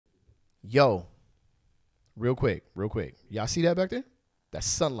Yo, real quick. Y'all see that back there? That's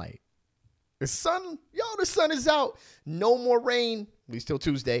sunlight. The sun is out. No more rain. We still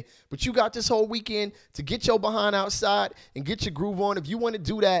Tuesday, but you got this whole weekend to get your behind outside and get your groove on. If you want to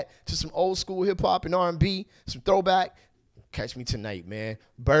do that to some old school hip hop and R&B, some throwback, catch me tonight, man.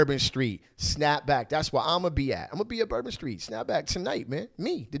 Bourbon Street, Snapback. That's where I'm going to be at. I'm going to be at Bourbon Street, Snapback tonight, man.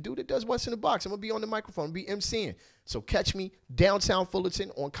 Me, the dude that does What's in the Box. I'm going to be on the microphone, I'm going to be MCing. So catch me downtown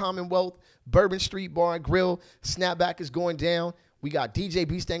Fullerton on Commonwealth, Bourbon Street Bar and Grill. Snapback is going down. We got DJ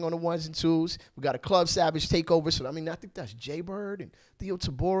B-Stang on the ones and twos. We got a Club Savage takeover. So, I think that's J-Bird and Theo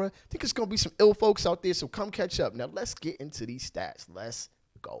Tabora. I think it's going to be some ill folks out there, so come catch up. Now, let's get into these stats. Let's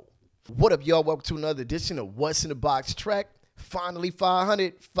go. What up, y'all? Welcome to another edition of What's in the Box Trek. Finally,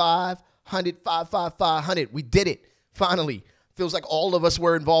 500. We did it. Finally. Feels like all of us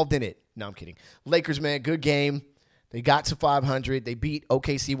were involved in it. No, I'm kidding. Lakers, man, good game. They got to 500. They beat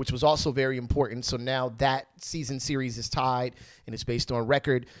OKC, which was also very important. So now that season series is tied, and it's based on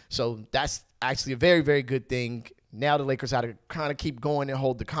record. So that's actually a very, very good thing. Now the Lakers have to kind of keep going and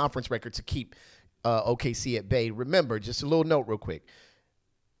hold the conference record to keep OKC at bay. Remember, just a little note real quick.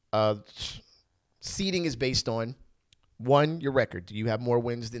 Seeding is based on, 1, your record. Do you have more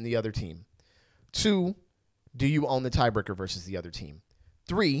wins than the other team? 2, do you own the tiebreaker versus the other team?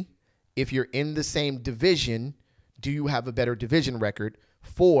 3, if you're in the same division, do you have a better division record?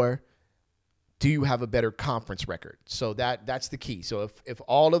 4, do you have a better conference record? So that's the key. So if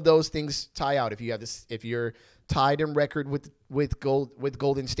all of those things tie out, if you're tied in record with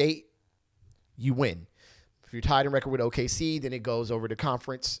Golden State, you win. If you're tied in record with OKC, then it goes over to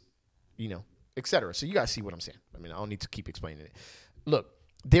conference, et cetera. So you guys see what I'm saying. I don't need to keep explaining it. Look,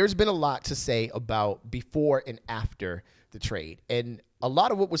 there's been a lot to say about before and after the trade. And a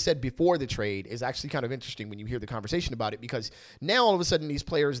lot of what was said before the trade is actually kind of interesting when you hear the conversation about it, because now all of a sudden these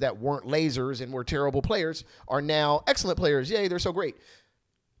players that weren't lasers and were terrible players are now excellent players. Yay, they're so great.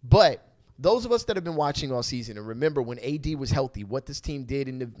 But those of us that have been watching all season and remember when AD was healthy, what this team did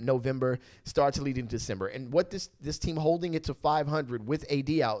in November started to lead into December, and what this team holding it to 500 with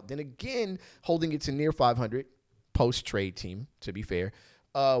AD out, then again holding it to near 500 post-trade team, to be fair,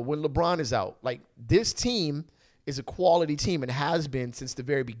 when LeBron is out. Like, this team is a quality team and has been since the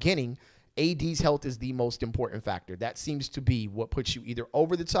very beginning. AD's health is the most important factor. That seems to be what puts you either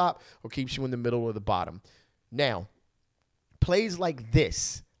over the top or keeps you in the middle or the bottom. Now, plays like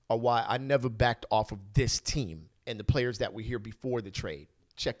this are why I never backed off of this team and the players that were here before the trade.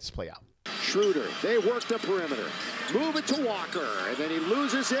 Check this play out. Schroeder, they work the perimeter. Move it to Walker, and then he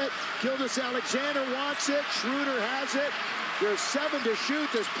loses it. Gilgeous-Alexander wants it. Schroeder has it. There's 7 to shoot.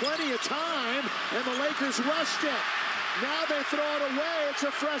 There's plenty of time, and the Lakers rushed it. Now they throw it away. It's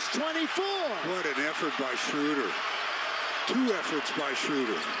a fresh 24. What an effort by Schroeder. 2 efforts by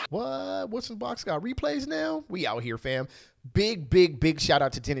Schroeder. What? What's in the box got replays now? We out here, fam. Big shout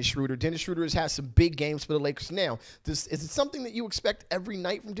out to Dennis Schroeder. Dennis Schroeder has had some big games for the Lakers now. Is it something that you expect every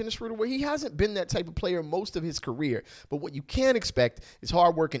night from Dennis Schroeder? Well, he hasn't been that type of player most of his career. But what you can expect is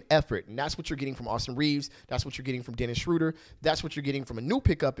hard work and effort. And that's what you're getting from Austin Reeves. That's what you're getting from Dennis Schroeder. That's what you're getting from a new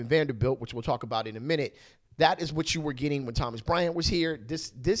pickup in Vanderbilt, which we'll talk about in a minute. That is what you were getting when Thomas Bryant was here.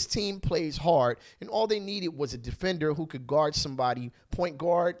 This team plays hard, and all they needed was a defender who could guard somebody, point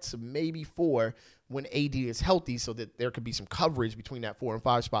guard to maybe 4 when AD is healthy, so that there could be some coverage between that 4 and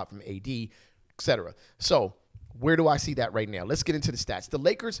 5 spot from AD, et cetera. So where do I see that right now? Let's get into the stats. The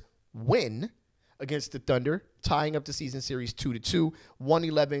Lakers win against the Thunder, tying up the season series 2-2,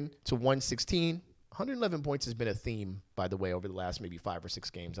 111 to 116. 111 points has been a theme, by the way, over the last maybe 5 or 6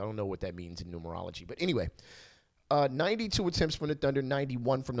 games. I don't know what that means in numerology. But anyway, 92 attempts from the Thunder,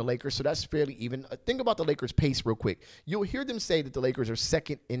 91 from the Lakers. So that's fairly even. Think about the Lakers' pace real quick. You'll hear them say that the Lakers are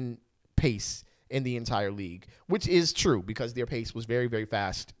second in pace in the entire league, which is true because their pace was very, very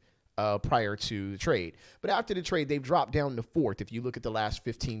fast prior to the trade. But after the trade, they've dropped down to 4th. If you look at the last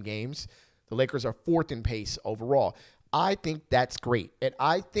 15 games, the Lakers are 4th in pace overall. I think that's great. And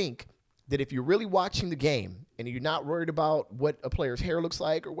I think that if you're really watching the game and you're not worried about what a player's hair looks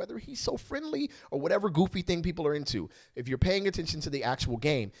like or whether he's so friendly or whatever goofy thing people are into, if you're paying attention to the actual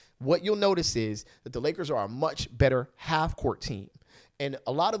game, what you'll notice is that the Lakers are a much better half-court team. And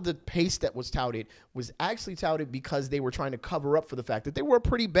a lot of the pace that was touted was actually touted because they were trying to cover up for the fact that they were a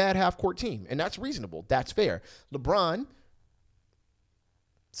pretty bad half-court team. And that's reasonable. That's fair. LeBron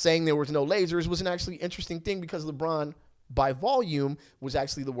saying there was no lasers was an actually interesting thing because LeBron, by volume, was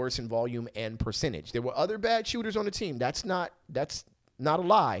actually the worst in volume and percentage. There were other bad shooters on the team. That's not a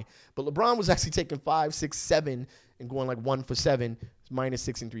lie. But LeBron was actually taking 5, 6, 7 and going like 1 for 7,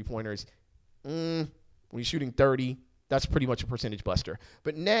 -6 in three-pointers. When he's shooting 30, that's pretty much a percentage buster.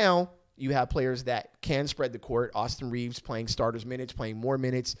 But now you have players that can spread the court. Austin Reeves playing starters minutes, playing more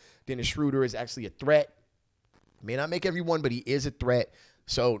minutes. Dennis Schroeder is actually a threat. May not make everyone, but he is a threat.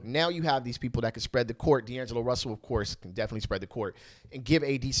 So now you have these people that can spread the court. D'Angelo Russell, of course, can definitely spread the court and give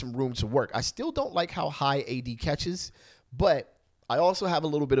AD some room to work. I still don't like how high AD catches, but I also have a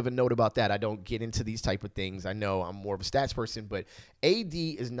little bit of a note about that. I don't get into these type of things. I know I'm more of a stats person, but AD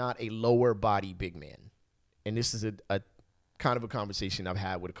is not a lower body big man. And this is a kind of a conversation I've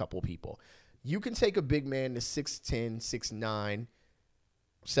had with a couple of people. You can take a big man to 6'10", 6'9",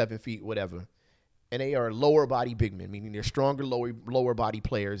 7 feet, whatever, and they are lower body big men, meaning they're stronger lower body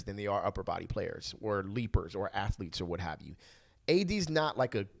players than they are upper body players or leapers or athletes or what have you. AD's not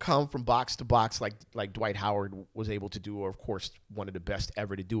like a come from box to box like Dwight Howard was able to do, or, of course, one of the best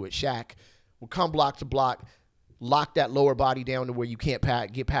ever to do it. Shaq will come block to block, lock that lower body down to where you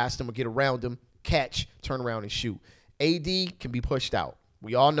can't get past him or get around him, catch, turn around, and shoot. AD can be pushed out.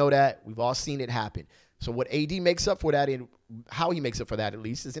 We all know that. We've all seen it happen. So what AD makes up for that, and how he makes up for that at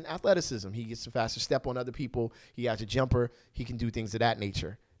least, is in athleticism. He gets a faster step on other people. He has a jumper. He can do things of that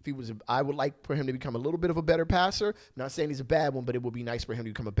nature. I would like for him to become a little bit of a better passer. I'm not saying he's a bad one, but it would be nice for him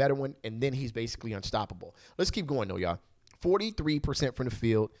to become a better one, and then he's basically unstoppable. Let's keep going, though, y'all. 43% from the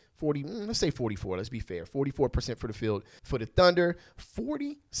field. Let's say 44. Let's be fair. 44% for the field for the Thunder.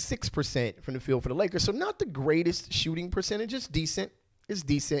 46% from the field for the Lakers. So not the greatest shooting percentage. It's decent. It's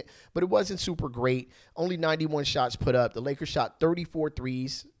decent, but it wasn't super great. Only 91 shots put up. The Lakers shot 34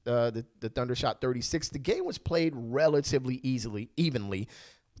 threes. The Thunder shot 36. The game was played relatively evenly.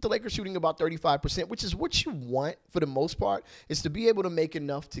 The Lakers shooting about 35%, which is what you want for the most part, is to be able to make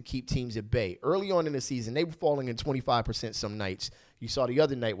enough to keep teams at bay. Early on in the season, they were falling in 25% some nights. You saw the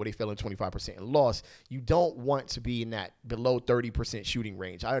other night where they fell in 25% and lost. You don't want to be in that below 30% shooting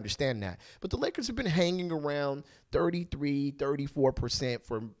range. I understand that. But the Lakers have been hanging around 33, 34%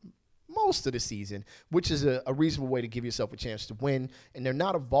 for most of the season, which is a reasonable way to give yourself a chance to win. And they're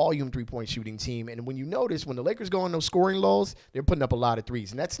not a volume three-point shooting team. And when you notice, when the Lakers go on those scoring lows, they're putting up a lot of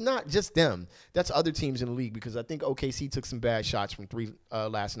threes. And that's not just them. That's other teams in the league, because I think OKC took some bad shots from three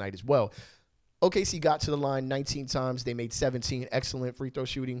last night as well. OKC got to the line 19 times. They made 17. Excellent free throw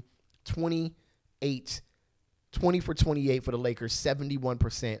shooting. 20 for 28 for the Lakers,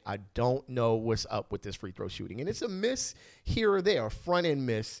 71%. I don't know what's up with this free throw shooting. And it's a miss here or there, a front-end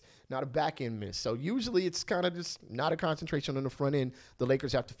miss, not a back-end miss. So usually it's kind of just not a concentration on the front end. The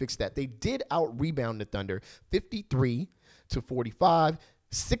Lakers have to fix that. They did out-rebound the Thunder, 53-45,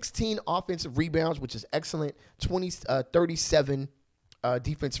 16 offensive rebounds, which is excellent, 37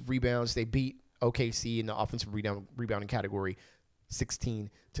 defensive rebounds. They beat OKC in the offensive rebounding category, 16-12.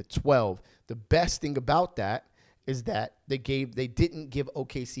 The best thing about that is that they didn't give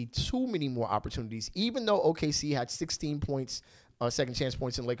OKC too many more opportunities. Even though OKC had 16 points, second chance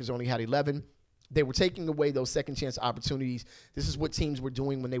points, and Lakers only had 11, they were taking away those second chance opportunities. This is what teams were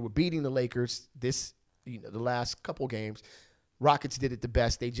doing when they were beating the Lakers the last couple games. Rockets did it the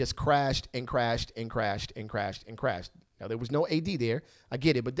best. They just crashed and crashed and crashed and crashed and crashed. Now, there was no AD there. I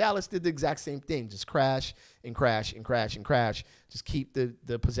get it. But Dallas did the exact same thing. Just crash and crash and crash and crash. Just keep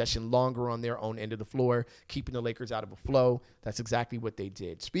the possession longer on their own end of the floor, keeping the Lakers out of a flow. That's exactly what they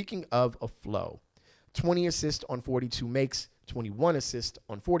did. Speaking of a flow, 20 assists on 42 makes, 21 assists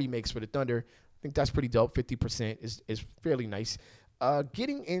on 40 makes for the Thunder. I think that's pretty dope. 50% is fairly nice.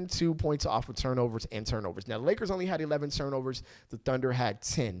 Getting into points off of turnovers and turnovers. Now, the Lakers only had 11 turnovers. The Thunder had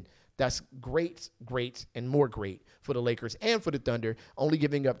 10. That's great, and more great for the Lakers and for the Thunder, only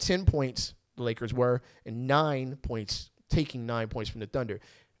giving up 10 points, the Lakers were, and 9 points, taking 9 points from the Thunder.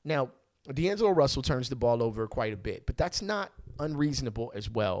 Now, D'Angelo Russell turns the ball over quite a bit, but that's not unreasonable as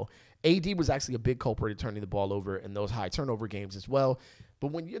well. AD was actually a big culprit in turning the ball over in those high turnover games as well. But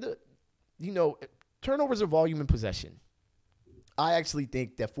when turnovers are volume and possession. I actually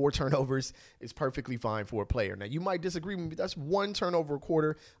think that 4 turnovers is perfectly fine for a player. Now, you might disagree with me. That's 1 turnover a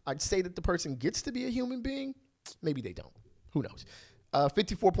quarter. I'd say that the person gets to be a human being. Maybe they don't. Who knows?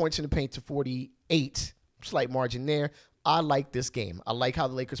 54 points in the paint to 48. Slight margin there. I like this game. I like how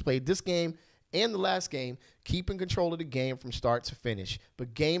the Lakers played this game and the last game, keeping control of the game from start to finish.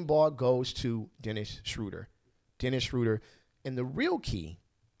 But game ball goes to Dennis Schroeder. Dennis Schroeder. And the real key,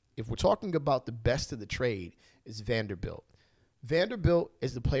 if we're talking about the best of the trade, is Vanderbilt. Vanderbilt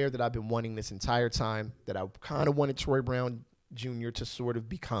is the player that I've been wanting this entire time, that I kind of wanted Troy Brown Jr. to sort of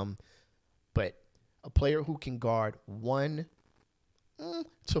become, but a player who can guard 1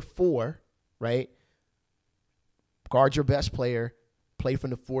 to 4, right? Guard your best player, play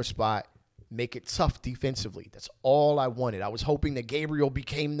from the 4 spot, make it tough defensively. That's all I wanted. I was hoping that Gabriel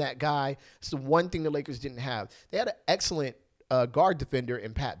became that guy. It's the one thing the Lakers didn't have. They had an excellent guard defender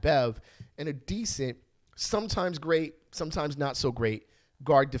in Pat Bev, and a decent, sometimes great, sometimes not so great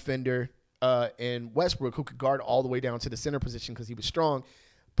guard defender in Westbrook, who could guard all the way down to the center position because he was strong.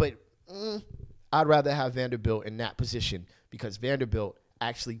 But I'd rather have Vanderbilt in that position because Vanderbilt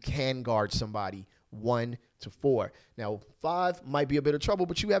actually can guard somebody 1 to 4. Now, 5 might be a bit of trouble,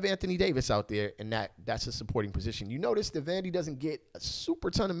 but you have Anthony Davis out there, and that's a supporting position. You notice that Vandy doesn't get a super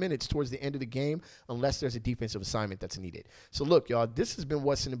ton of minutes towards the end of the game unless there's a defensive assignment that's needed. So, look, y'all, this has been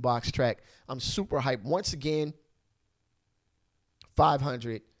What's in the Box Track. I'm super hyped. Once again,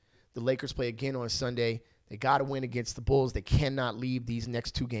 500. The Lakers play again on Sunday. They got to win against the Bulls. They cannot leave these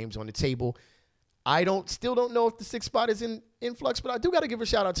next 2 games on the table. I still don't know if the 6th spot is in flux, but I do got to give a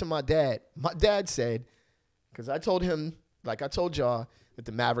shout out to my dad. My dad said, because I told him, like I told y'all, that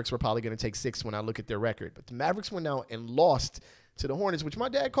the Mavericks were probably going to take 6 when I look at their record. But the Mavericks went out and lost to the Hornets, which my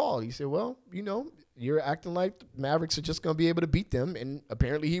dad called. He said, well, you're acting like the Mavericks are just going to be able to beat them. And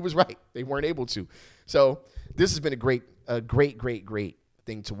apparently he was right. They weren't able to. So this has been a great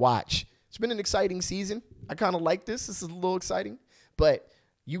thing to watch. It's been an exciting season. I kind of like this. This is a little exciting. But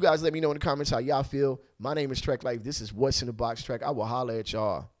you guys let me know in the comments how y'all feel. My name is Trek Life. This is What's in the Box Trek. I will holler at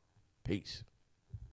y'all. Peace.